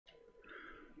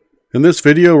In this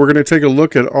video, we're going to take a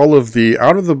look at all of the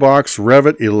out-of-the-box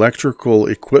REVIT electrical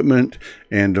equipment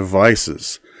and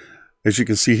devices. As you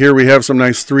can see here, we have some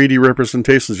nice 3D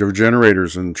representations of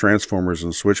generators and transformers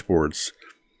and switchboards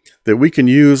that we can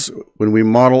use when we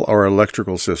model our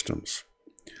electrical systems.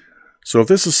 So if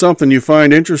this is something you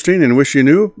find interesting and wish you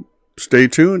knew, stay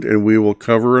tuned and we will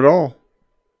cover it all.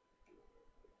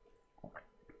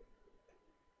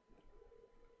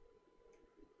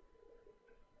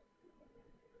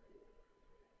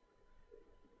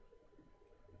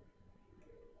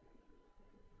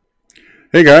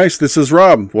 Hey guys, this is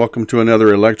Rob. Welcome to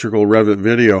another electrical REVIT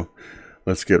video.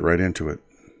 Let's get right into it.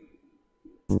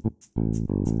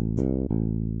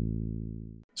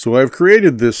 So I've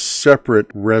created this separate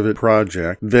REVIT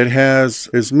project that has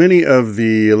as many of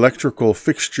the electrical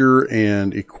fixture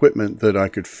and equipment that I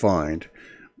could find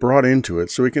brought into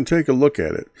it so we can take a look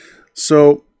at it.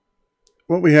 So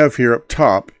what we have here up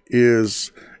top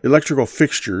is electrical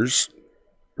fixtures,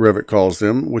 REVIT calls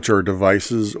them, which are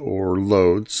devices or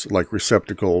loads like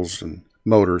receptacles and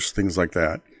motors, things like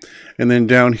that. And then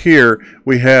down here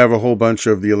we have a whole bunch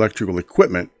of the electrical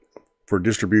equipment for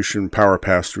distribution, power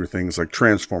pass-through things like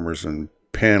transformers and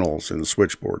panels and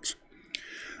switchboards.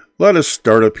 Let us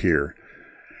start up here.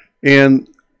 And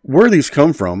where these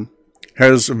come from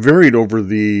has varied over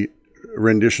the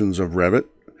renditions of REVIT.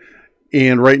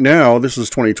 And right now, this is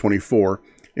 2024,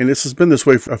 and this has been this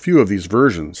way for a few of these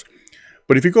versions.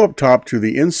 But if you go up top to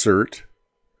the insert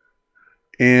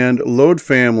and load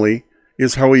family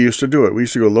is how we used to do it. We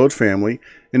used to go load family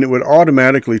and it would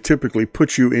automatically typically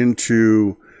put you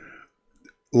into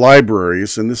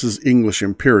libraries, and this is English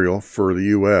Imperial for the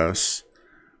US.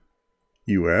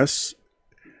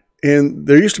 And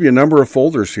there used to be a number of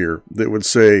folders here that would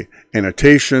say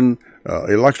annotation,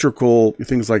 electrical,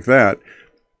 things like that.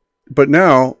 But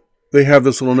now they have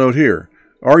this little note here.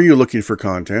 Are you looking for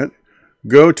content?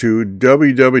 Go to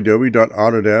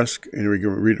www.autodesk, and we can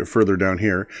read it further down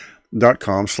here,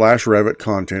 .com/REVIT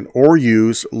content, or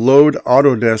use load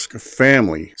Autodesk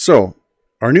family. So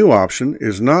our new option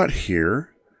is not here,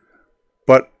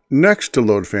 but next to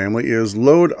load family is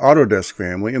load Autodesk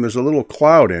family, and there's a little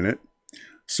cloud in it.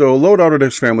 So load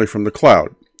Autodesk family from the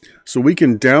cloud. So we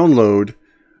can download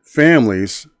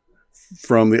families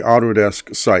from the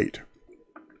Autodesk site.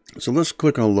 So let's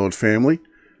click on load family.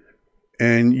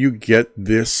 And you get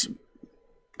this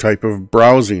type of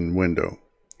browsing window.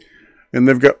 And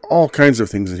they've got all kinds of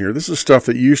things in here. This is stuff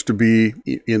that used to be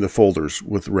in the folders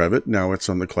with REVIT. Now it's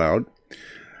on the cloud.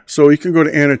 So you can go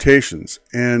to annotations,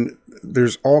 and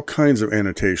there's all kinds of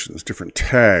annotations, different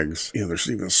tags. There's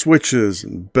even switches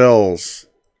and bells.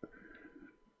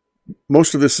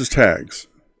 Most of this is tags.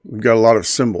 We've got a lot of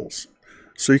symbols.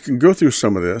 So you can go through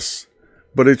some of this,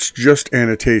 but it's just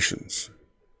annotations.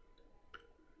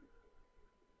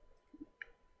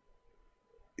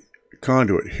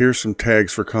 Conduit. Here's some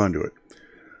tags for conduit.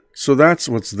 So that's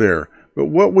what's there. But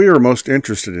what we are most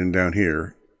interested in down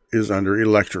here is under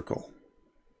electrical.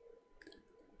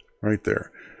 Right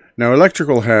there. Now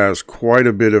electrical has quite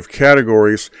a bit of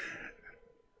categories.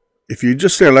 If you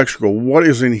just say electrical, what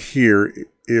is in here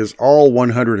is all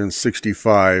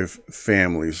 165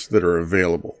 families that are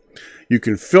available. You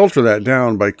can filter that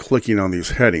down by clicking on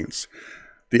these headings.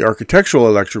 The architectural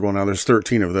electrical, now there's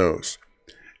 13 of those.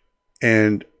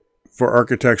 And for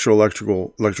architectural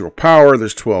electrical power,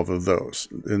 there's 12 of those.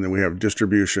 And then we have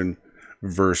distribution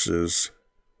versus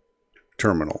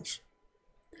terminals.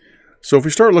 So if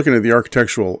we start looking at the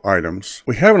architectural items,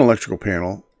 we have an electrical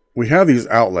panel. We have these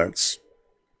outlets.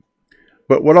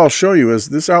 But what I'll show you is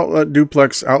this outlet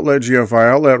duplex, outlet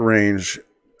GFI, outlet range,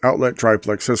 outlet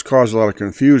triplex has caused a lot of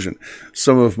confusion.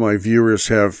 Some of my viewers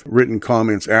have written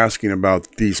comments asking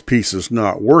about these pieces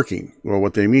not working. Well,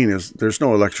 what they mean is there's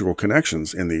no electrical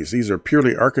connections in these. These are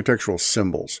purely architectural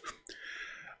symbols.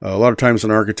 A lot of times an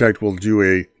architect will do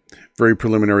a very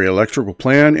preliminary electrical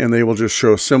plan and they will just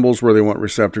show symbols where they want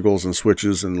receptacles and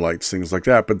switches and lights, things like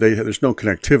that, but there's no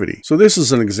connectivity. So this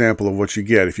is an example of what you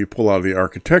get if you pull out of the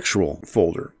architectural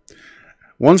folder.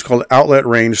 One's called outlet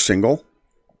range single.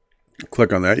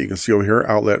 Click on that. You can see over here,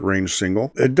 outlet range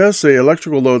single. It does say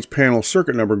electrical loads panel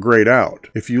circuit number grayed out.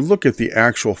 If you look at the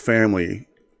actual family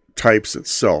types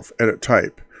itself, edit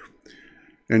type,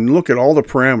 and look at all the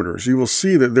parameters, you will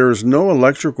see that there is no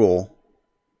electrical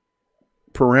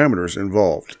parameters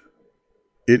involved.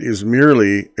 It is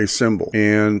merely a symbol.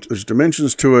 And there's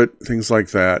dimensions to it, things like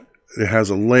that. It has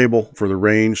a label for the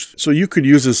range. So you could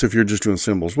use this if you're just doing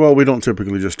symbols. Well, we don't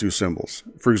typically just do symbols.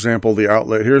 For example, the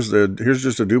outlet, here's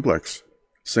just a duplex.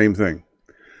 Same thing.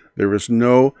 There is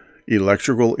no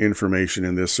electrical information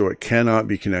in this, so it cannot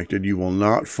be connected. You will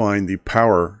not find the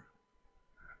power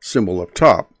symbol up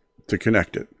top to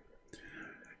connect it.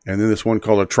 And then this one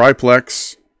called a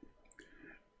triplex,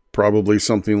 probably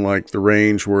something like the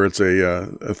range where it's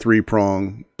a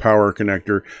three-prong power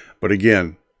connector. But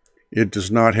again, it does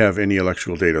not have any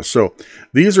electrical data. So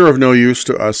these are of no use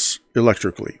to us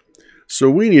electrically. So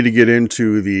we need to get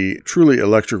into the truly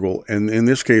electrical, and in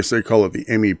this case they call it the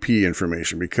MEP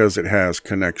information because it has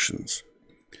connections.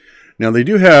 Now they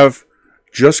do have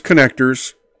just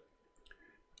connectors.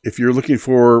 If you're looking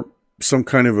for some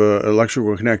kind of an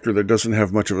electrical connector that doesn't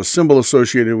have much of a symbol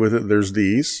associated with it, there's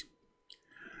these.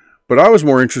 But I was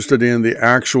more interested in the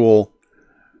actual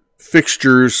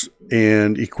fixtures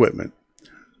and equipment.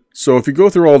 So if you go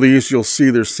through all these, you'll see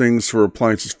there's things for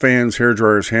appliances, fans, hair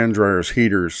dryers, hand dryers,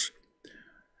 heaters.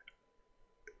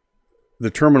 The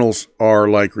terminals are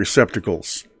like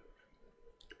receptacles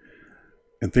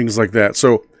and things like that.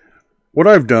 So what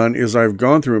I've done is I've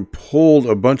gone through and pulled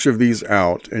a bunch of these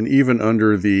out, and even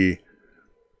under the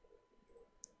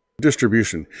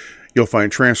distribution, you'll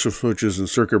find transfer switches and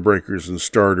circuit breakers and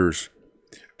starters,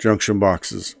 junction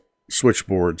boxes,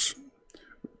 switchboards,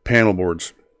 panel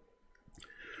boards.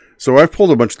 So I've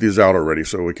pulled a bunch of these out already,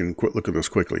 so we can look at this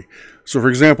quickly. So for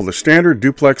example, the standard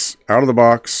Duplex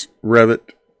out-of-the-box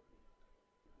REVIT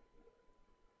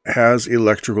has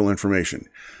electrical information.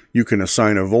 You can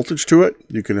assign a voltage to it,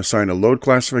 you can assign a load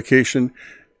classification,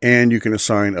 and you can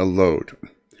assign a load.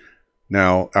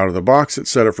 Now, out of the box,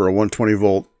 it's set up for a 120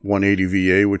 volt, 180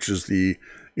 VA, which is the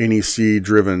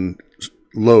NEC-driven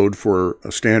load for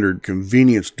a standard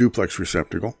convenience duplex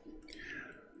receptacle.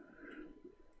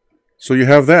 So you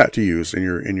have that to use in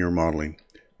your modeling.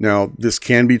 Now, this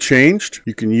can be changed.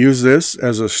 You can use this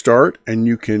as a start, and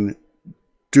you can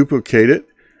duplicate it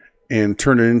and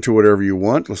turn it into whatever you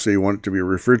want. Let's say you want it to be a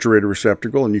refrigerator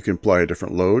receptacle, and you can apply a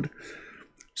different load.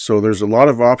 So there's a lot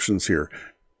of options here.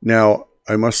 Now,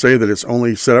 I must say that it's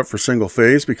only set up for single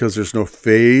phase because there's no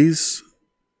phase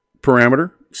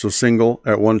parameter. So single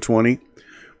at 120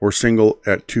 or single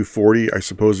at 240. I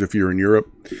suppose if you're in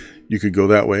Europe, you could go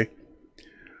that way.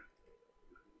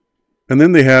 And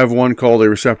then they have one called a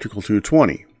receptacle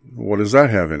 220. What does that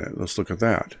have in it? Let's look at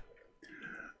that.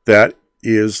 That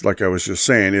is, like I was just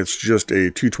saying, it's just a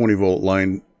 220 volt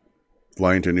line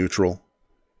to neutral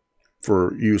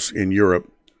for use in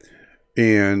Europe.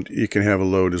 And you can have a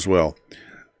load as well.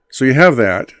 So you have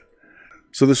that.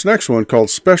 So this next one called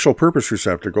special purpose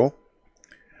receptacle,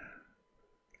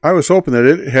 I was hoping that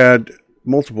it had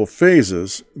multiple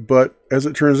phases, but as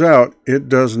it turns out, it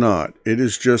does not. It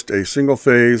is just a single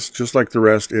phase, just like the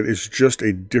rest. It is just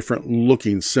a different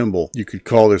looking symbol. You could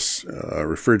call this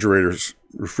refrigerator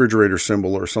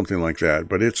symbol or something like that,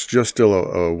 but it's just still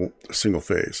a single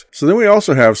phase. So then we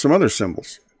also have some other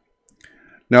symbols.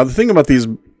 Now the thing about these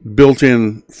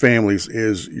built-in families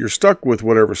is you're stuck with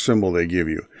whatever symbol they give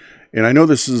you. And I know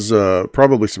this is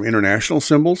probably some international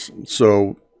symbols,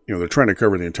 so they're trying to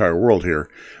cover the entire world here.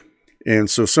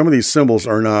 And so some of these symbols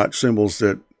are not symbols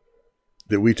that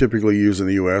we typically use in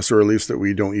the US, or at least that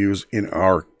we don't use in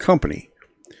our company.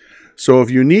 So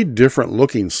if you need different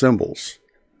looking symbols,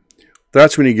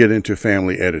 that's when you get into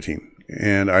family editing.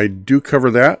 And I do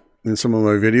cover that in some of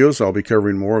my videos. I'll be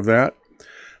covering more of that.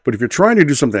 But if you're trying to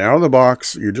do something out of the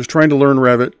box, you're just trying to learn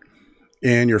Revit,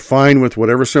 and you're fine with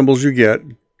whatever symbols you get,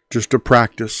 just to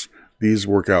practice, these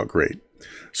work out great.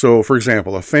 So for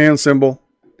example, a fan symbol,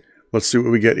 let's see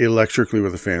what we get electrically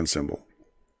with a fan symbol.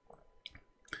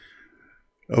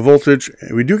 A voltage,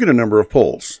 we do get a number of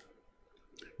poles.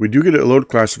 We do get a load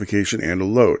classification and a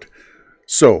load.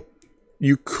 So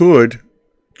you could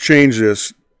change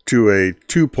this to a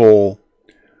 2-pole,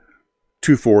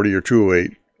 240 or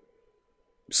 208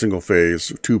 single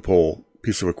phase, 2-pole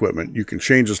piece of equipment. You can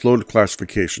change this load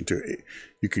classification to,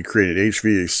 you could create an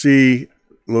HVAC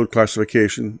load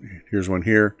classification. Here's one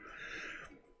here.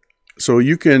 So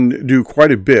you can do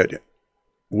quite a bit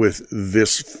with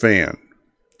this fan.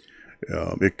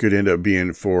 It could end up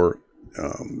being for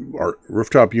our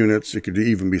rooftop units. It could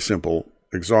even be simple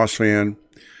exhaust fan.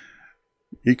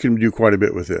 You can do quite a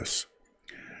bit with this.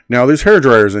 Now this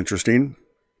hairdryer is interesting.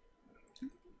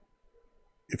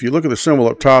 If you look at the symbol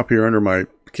up top here under my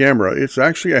camera, it's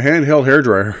actually a handheld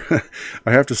hairdryer.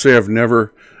 I have to say I've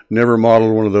never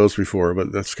modeled one of those before,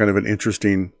 but that's kind of an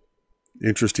interesting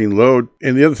load.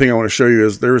 And the other thing I want to show you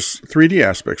is there's 3D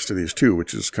aspects to these too,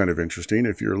 which is kind of interesting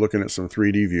if you're looking at some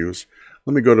 3D views.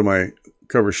 Let me go to my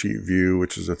cover sheet view,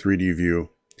 which is a 3D view,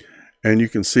 and you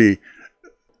can see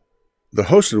the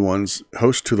hosted ones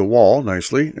host to the wall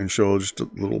nicely and show just a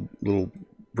little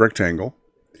rectangle.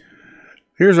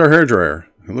 Here's our hairdryer.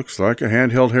 It looks like a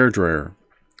handheld hairdryer.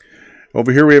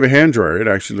 Over here we have a hand dryer. It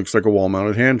actually looks like a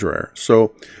wall-mounted hand dryer.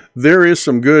 So there is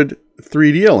some good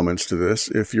 3D elements to this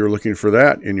if you're looking for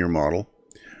that in your model.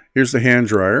 Here's the hand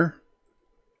dryer.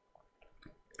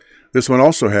 This one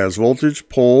also has voltage,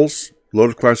 poles,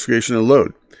 load classification, and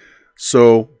load.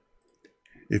 So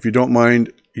if you don't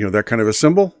mind, that kind of a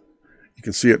symbol, you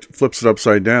can see it flips it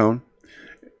upside down.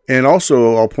 And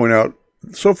also, I'll point out,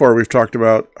 so far we've talked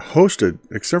about hosted,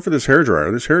 except for this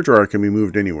hairdryer. This hairdryer can be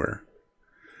moved anywhere.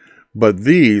 But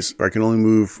these I can only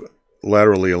move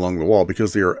laterally along the wall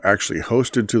because they are actually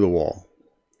hosted to the wall.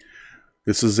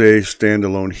 This is a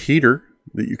standalone heater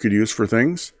that you could use for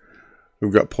things.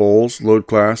 We've got poles, load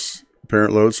class,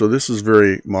 parent load. So this is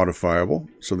very modifiable.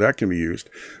 So that can be used.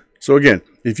 So again,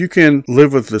 if you can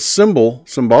live with the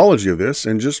symbology of this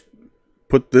and just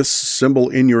put this symbol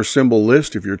in your symbol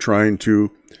list, if you're trying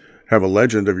to have a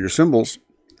legend of your symbols,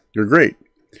 you're great.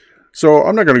 So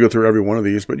I'm not going to go through every one of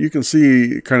these, but you can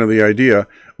see kind of the idea.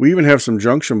 We even have some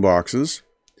junction boxes.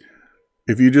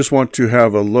 If you just want to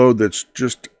have a load that's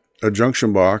just a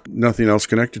junction box, nothing else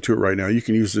connected to it right now, you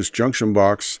can use this junction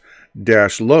box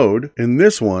dash load. In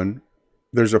this one,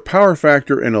 there's a power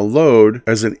factor and a load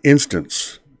as an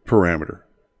instance parameter.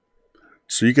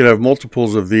 So you could have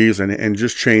multiples of these and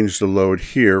just change the load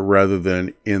here rather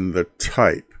than in the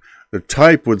type. The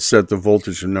type would set the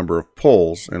voltage and number of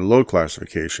poles and load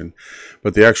classification,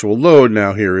 but the actual load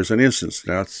now here is an instance.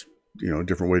 That's a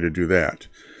different way to do that.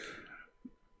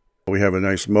 We have a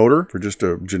nice motor for just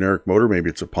a generic motor. Maybe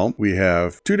it's a pump. We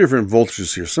have two different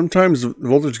voltages here. Sometimes the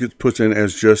voltage gets put in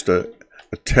as just a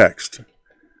text.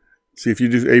 See, if you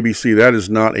do ABC, that is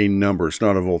not a number. It's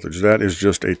not a voltage. That is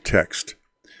just a text.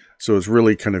 So it's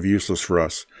really kind of useless for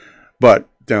us. But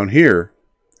down here,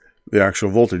 the actual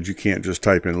voltage, you can't just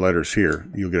type in letters here.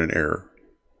 You'll get an error.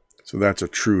 So that's a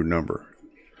true number.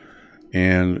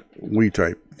 And we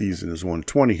type these in as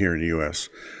 120 here in the US.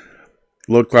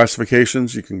 Load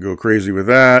classifications, you can go crazy with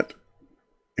that.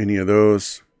 Any of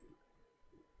those.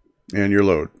 And your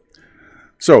load.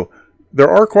 So there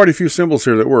are quite a few symbols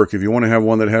here that work. If you want to have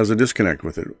one that has a disconnect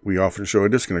with it, we often show a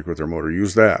disconnect with our motor.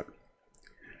 Use that.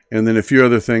 And then a few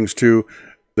other things too.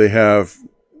 They have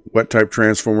wet type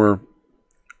transformer.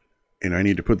 And I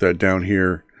need to put that down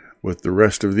here with the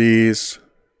rest of these.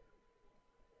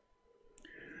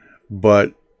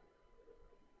 But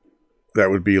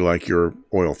that would be like your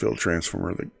oil field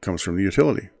transformer that comes from the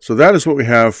utility. So that is what we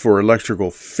have for electrical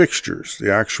fixtures,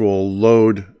 the actual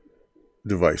load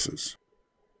devices.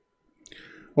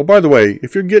 Well, by the way,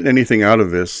 if you're getting anything out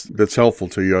of this that's helpful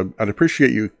to you, I'd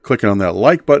appreciate you clicking on that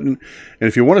like button. And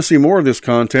if you want to see more of this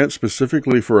content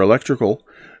specifically for electrical,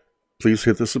 please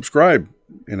hit the subscribe,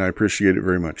 and I appreciate it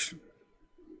very much.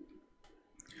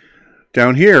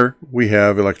 Down here, we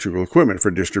have electrical equipment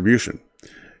for distribution,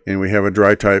 and we have a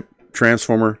dry type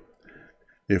transformer.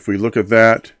 If we look at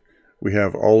that, we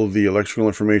have all of the electrical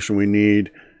information we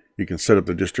need. You can set up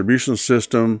the distribution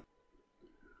system,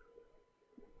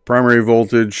 primary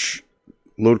voltage,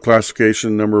 load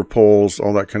classification, number of poles,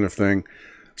 all that kind of thing.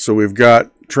 So we've got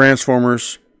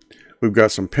transformers, we've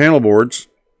got some panel boards.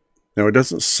 Now it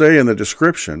doesn't say in the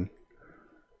description,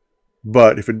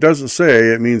 but if it doesn't say,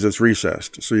 it means it's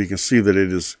recessed. So you can see that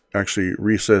it is actually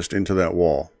recessed into that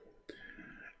wall.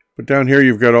 But down here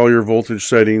you've got all your voltage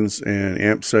settings and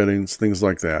amp settings, things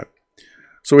like that.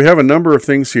 So we have a number of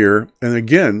things here. And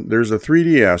again, there's a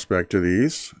 3D aspect to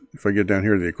these. If I get down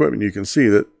here to the equipment, you can see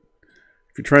that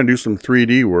if you're trying to do some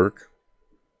 3D work,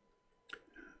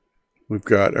 we've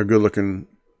got a good looking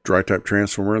dry type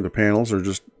transformer. The panels are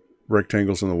just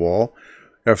rectangles in the wall.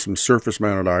 Have some surface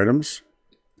mounted items.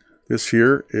 This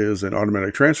here is an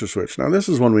automatic transfer switch. Now this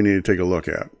is one we need to take a look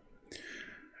at.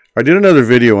 I did another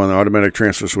video on the automatic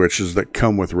transfer switches that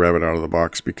come with REVIT out of the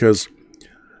box because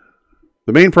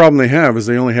the main problem they have is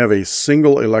they only have a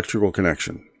single electrical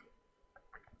connection.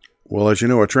 Well, as you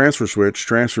know, a transfer switch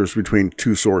transfers between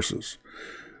two sources.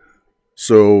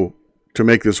 So to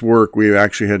make this work, we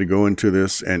actually had to go into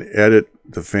this and edit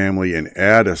the family and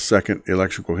add a second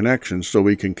electrical connection so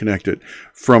we can connect it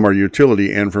from our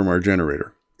utility and from our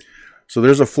generator. So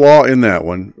there's a flaw in that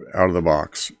one out of the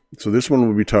box. So this one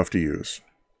will be tough to use.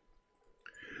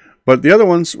 But the other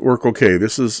ones work okay.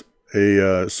 This is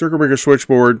a circuit breaker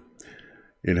switchboard.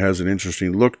 It has an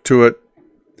interesting look to it.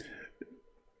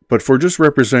 But for just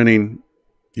representing,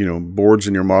 boards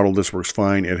in your model, this works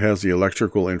fine. It has the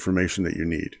electrical information that you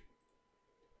need.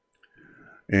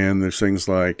 And there's things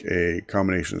like a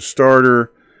combination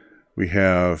starter. We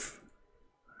have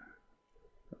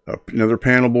another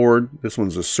panel board. This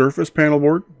one's a surface panel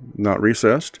board, not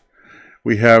recessed.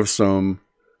 We have some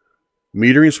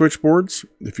metering switchboards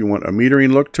if you want a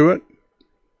metering look to it.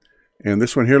 And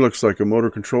this one here looks like a motor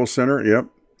control center. Yep.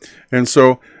 And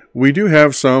so we do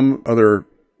have some other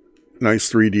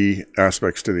nice 3D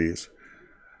aspects to these.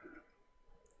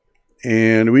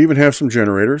 And we even have some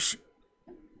generators.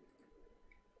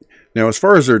 Now, as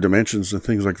far as their dimensions and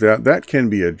things like that, that can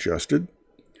be adjusted.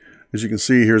 As you can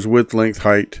see, here's width, length,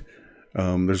 height.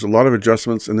 There's a lot of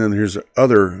adjustments, and then here's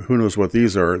other, who knows what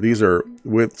these are. These are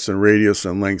widths and radius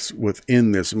and lengths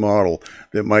within this model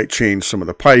that might change some of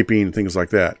the piping and things like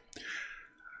that.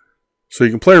 So you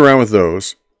can play around with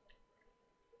those.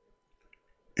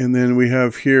 And then we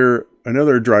have here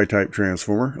another dry type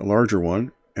transformer, a larger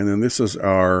one. And then this is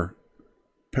our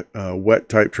wet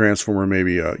type transformer,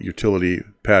 maybe a utility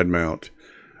pad mount,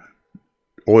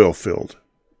 oil filled.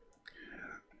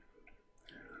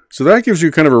 So that gives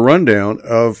you kind of a rundown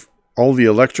of all the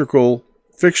electrical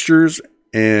fixtures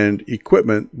and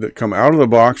equipment that come out of the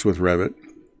box with REVIT.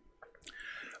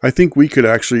 I think we could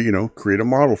actually, create a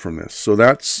model from this. So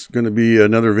that's going to be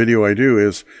another video I do,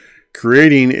 is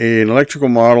creating an electrical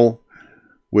model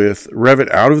with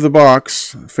REVIT out of the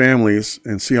box families,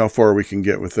 and see how far we can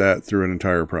get with that through an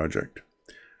entire project.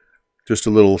 Just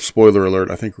a little spoiler alert,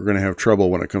 I think we're going to have trouble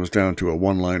when it comes down to a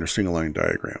one-line or single-line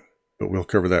diagram, but we'll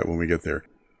cover that when we get there.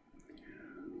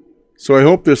 So I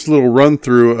hope this little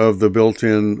run-through of the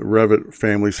built-in REVIT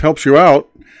families helps you out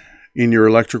in your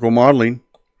electrical modeling.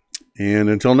 And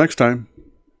until next time.